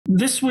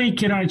This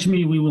week at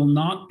IHME, we will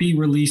not be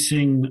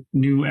releasing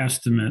new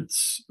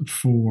estimates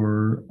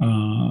for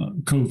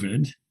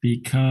COVID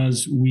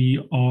because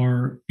we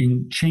are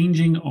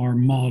changing our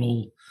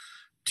model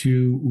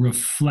to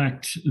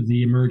reflect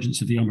the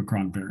emergence of the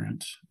Omicron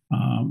variant.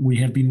 We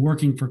have been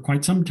working for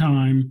quite some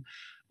time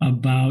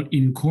about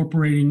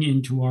incorporating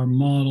into our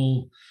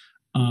model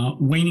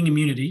waning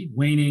immunity,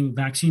 waning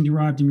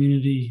vaccine-derived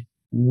immunity,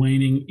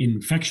 waning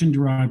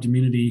infection-derived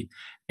immunity,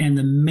 and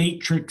the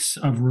matrix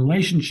of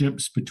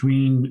relationships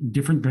between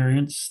different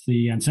variants,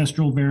 the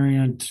ancestral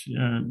variant,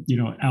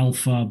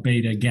 alpha,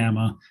 beta,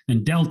 gamma,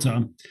 and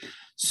delta.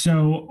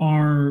 So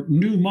our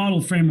new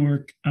model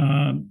framework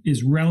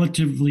is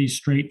relatively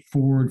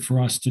straightforward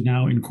for us to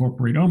now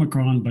incorporate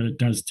Omicron, but it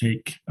does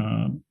take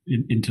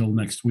until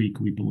next week,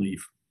 we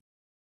believe.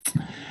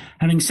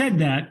 Having said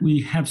that,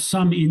 we have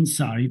some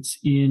insights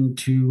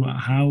into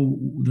how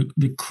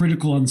the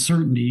critical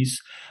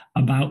uncertainties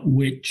about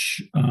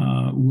which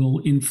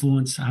will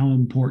influence how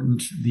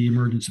important the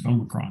emergence of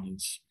Omicron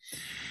is.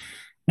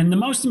 And the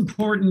most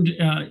important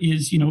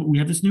is, we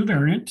have this new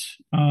variant.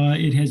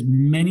 It has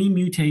many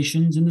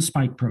mutations in the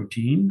spike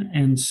protein.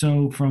 And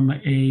so from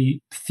a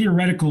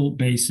theoretical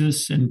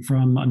basis and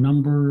from a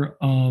number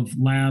of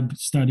lab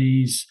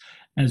studies,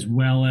 as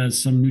well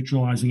as some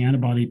neutralizing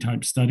antibody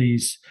type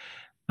studies,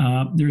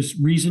 there's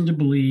reason to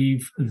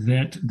believe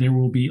that there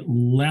will be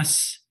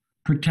less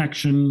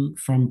protection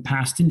from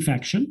past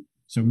infection,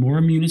 so more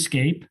immune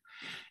escape,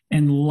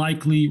 and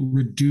likely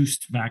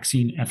reduced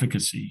vaccine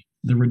efficacy.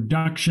 The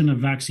reduction of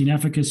vaccine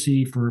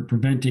efficacy for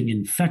preventing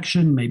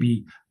infection may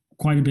be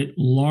quite a bit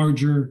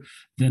larger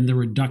than the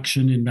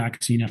reduction in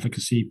vaccine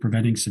efficacy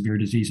preventing severe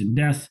disease and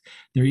death.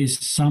 There is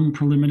some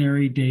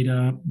preliminary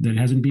data that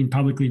hasn't been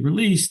publicly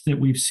released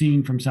that we've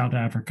seen from South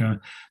Africa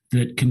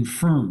that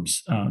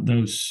confirms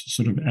those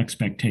sort of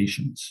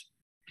expectations.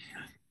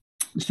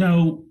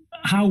 So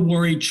how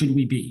worried should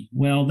we be?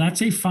 Well,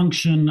 that's a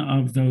function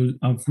of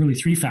really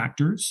three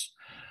factors.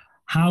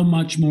 How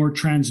much more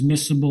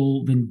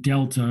transmissible than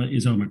Delta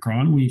is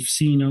Omicron? We've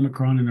seen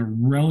Omicron in a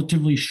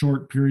relatively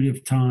short period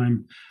of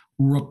time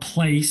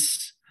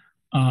replace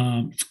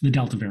the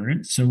Delta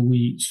variant. So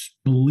we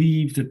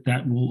believe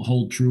that will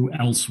hold true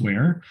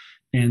elsewhere.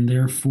 And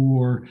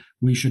therefore,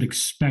 we should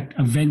expect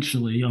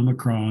eventually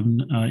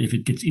Omicron, if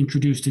it gets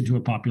introduced into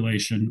a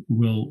population,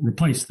 will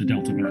replace the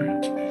Delta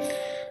variant.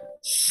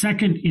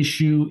 Second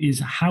issue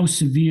is how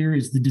severe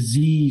is the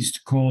disease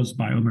caused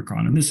by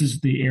Omicron? And this is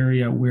the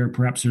area where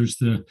perhaps there's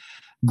the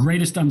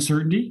greatest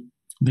uncertainty.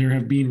 There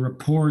have been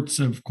reports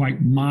of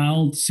quite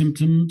mild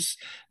symptoms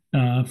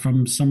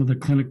from some of the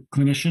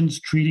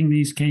clinicians treating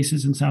these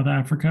cases in South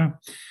Africa.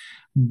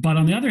 But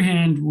on the other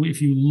hand,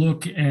 if you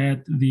look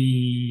at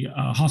the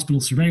hospital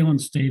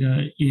surveillance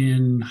data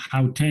in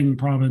Gauteng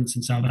province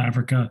in South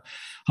Africa,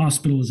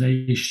 hospital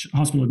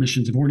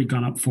admissions have already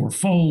gone up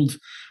fourfold.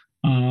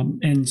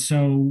 And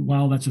so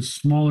while that's a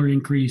smaller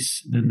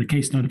increase than the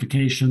case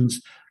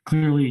notifications,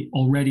 clearly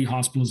already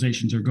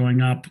hospitalizations are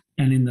going up.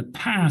 And in the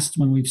past,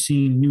 when we've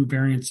seen new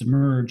variants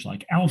emerge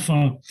like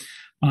Alpha,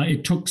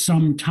 it took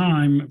some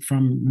time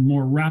from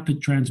more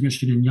rapid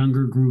transmission in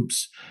younger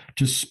groups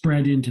to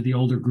spread into the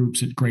older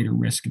groups at greater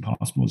risk of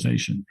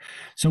hospitalization.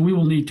 So we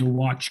will need to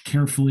watch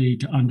carefully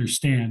to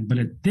understand. But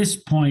at this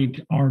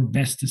point, our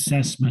best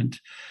assessment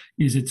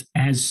is it's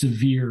as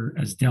severe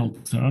as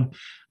Delta,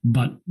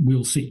 but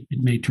we'll see.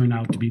 It may turn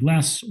out to be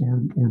less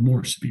or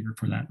more severe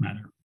for that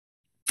matter.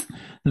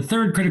 The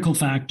third critical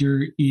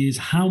factor is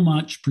how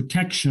much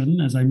protection,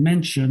 as I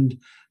mentioned,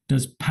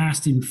 does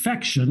past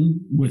infection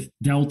with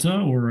Delta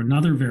or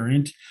another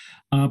variant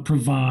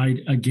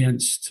provide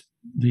against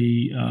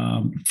the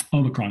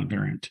Omicron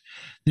variant.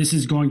 This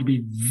is going to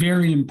be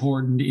very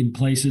important in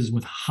places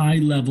with high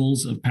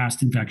levels of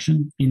past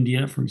infection,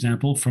 India, for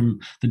example, from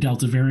the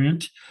Delta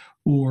variant,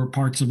 or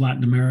parts of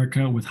Latin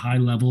America with high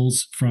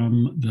levels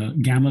from the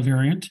Gamma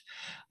variant.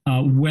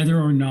 Whether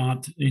or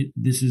not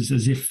this is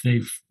as if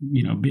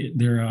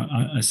they're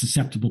a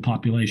susceptible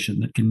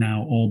population that can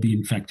now all be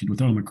infected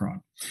with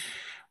Omicron.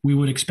 We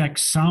would expect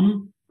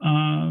some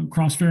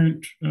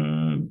cross-variant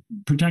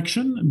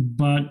protection,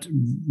 but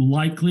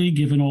likely,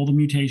 given all the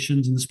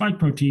mutations in the spike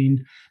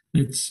protein,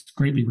 it's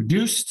greatly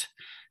reduced.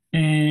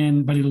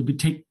 But it'll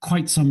take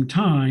quite some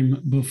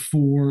time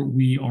before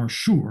we are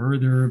sure.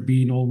 There have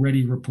been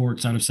already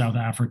reports out of South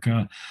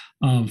Africa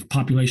of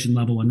population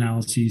level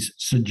analyses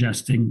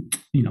suggesting,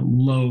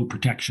 low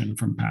protection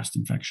from past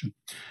infection.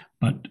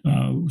 But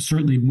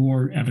certainly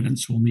more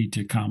evidence will need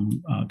to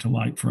come to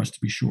light for us to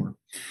be sure.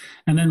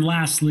 And then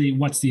lastly,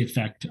 what's the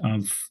effect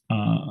of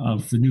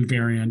the new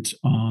variant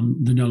on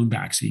the known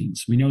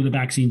vaccines? We know the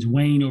vaccines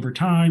wane over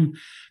time,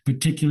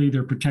 particularly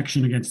their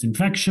protection against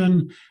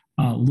infection.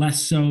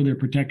 Less so their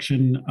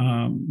protection.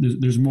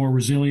 There's more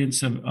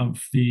resilience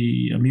of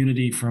the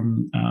immunity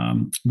from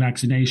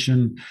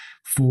vaccination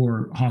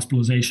for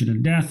hospitalization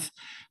and death,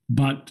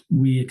 but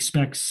we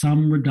expect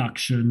some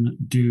reduction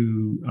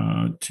due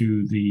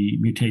to the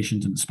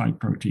mutations in the spike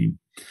protein.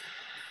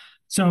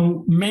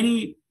 So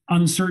many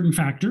uncertain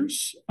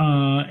factors,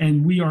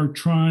 and we are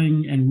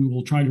trying, and we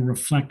will try to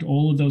reflect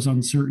all of those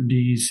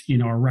uncertainties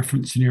in our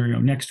reference scenario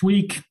next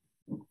week.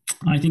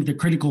 I think the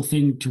critical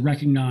thing to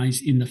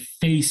recognize in the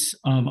face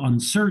of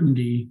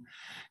uncertainty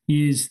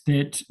is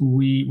that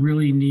we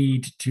really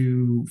need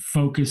to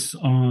focus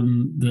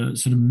on the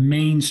sort of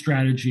main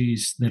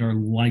strategies that are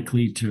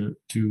likely to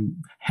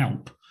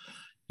help.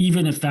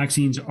 Even if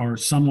vaccines are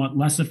somewhat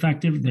less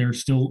effective, they're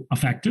still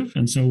effective.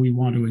 And so we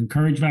want to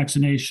encourage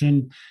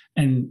vaccination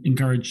and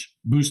encourage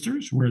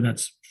boosters where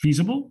that's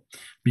feasible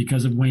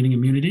because of waning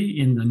immunity.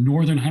 In the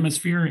Northern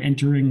Hemisphere,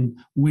 entering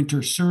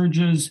winter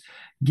surges,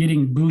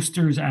 getting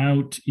boosters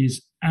out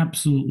is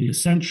absolutely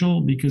essential,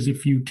 because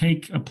if you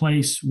take a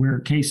place where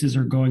cases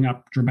are going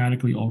up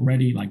dramatically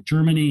already, like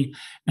Germany,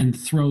 and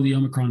throw the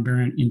Omicron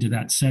variant into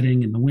that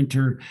setting in the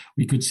winter,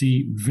 we could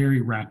see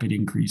very rapid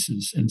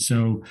increases. And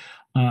so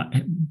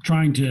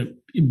trying to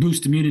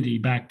boost immunity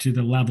back to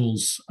the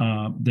levels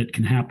that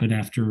can happen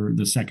after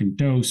the second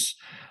dose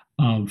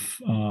of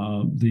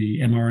the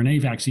mRNA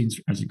vaccines,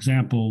 as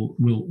example,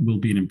 will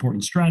be an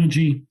important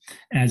strategy,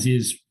 as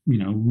is,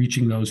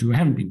 reaching those who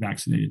haven't been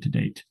vaccinated to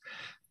date.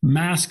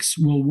 Masks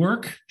will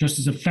work just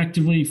as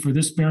effectively for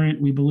this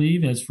variant, we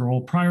believe, as for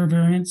all prior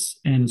variants,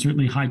 and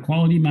certainly high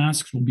quality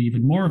masks will be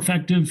even more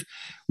effective.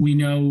 We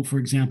know, for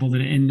example, that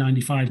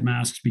N95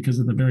 masks, because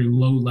of the very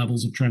low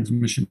levels of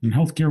transmission in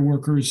healthcare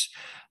workers,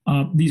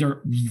 these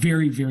are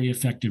very, very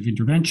effective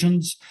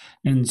interventions.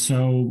 And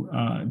so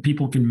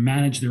people can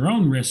manage their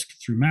own risk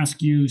through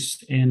mask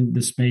use, and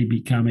this may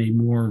become a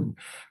more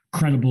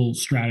credible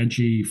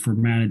strategy for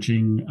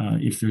managing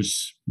if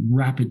there's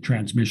rapid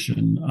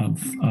transmission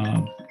of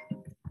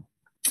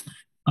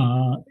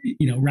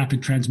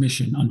rapid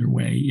transmission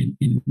underway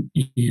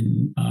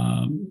in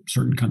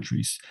certain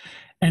countries.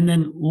 And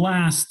then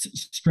last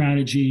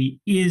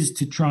strategy is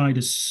to try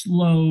to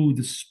slow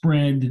the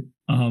spread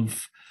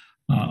of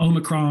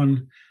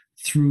Omicron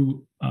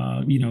through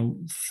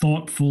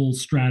thoughtful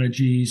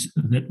strategies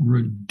that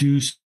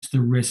reduce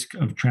the risk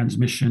of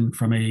transmission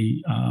from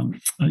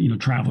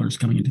travelers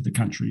coming into the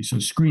country. So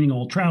screening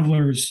all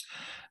travelers,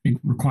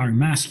 requiring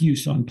mask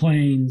use on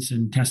planes,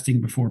 and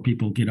testing before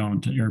people get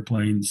onto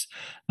airplanes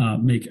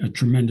make a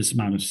tremendous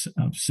amount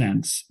of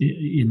sense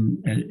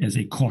as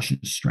a cautious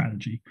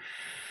strategy.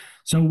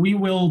 So we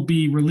will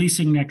be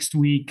releasing next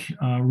week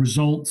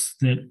results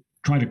that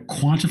try to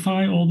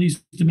quantify all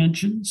these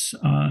dimensions.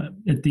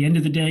 At the end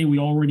of the day, we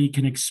already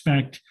can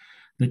expect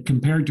that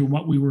compared to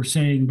what we were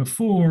saying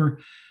before,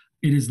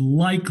 it is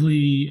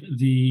likely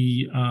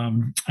the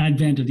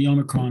advent of the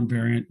Omicron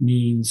variant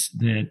means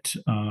that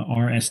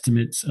our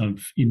estimates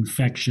of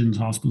infections,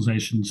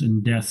 hospitalizations,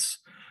 and deaths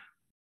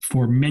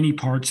for many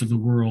parts of the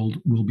world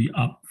will be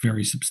up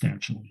very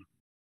substantially.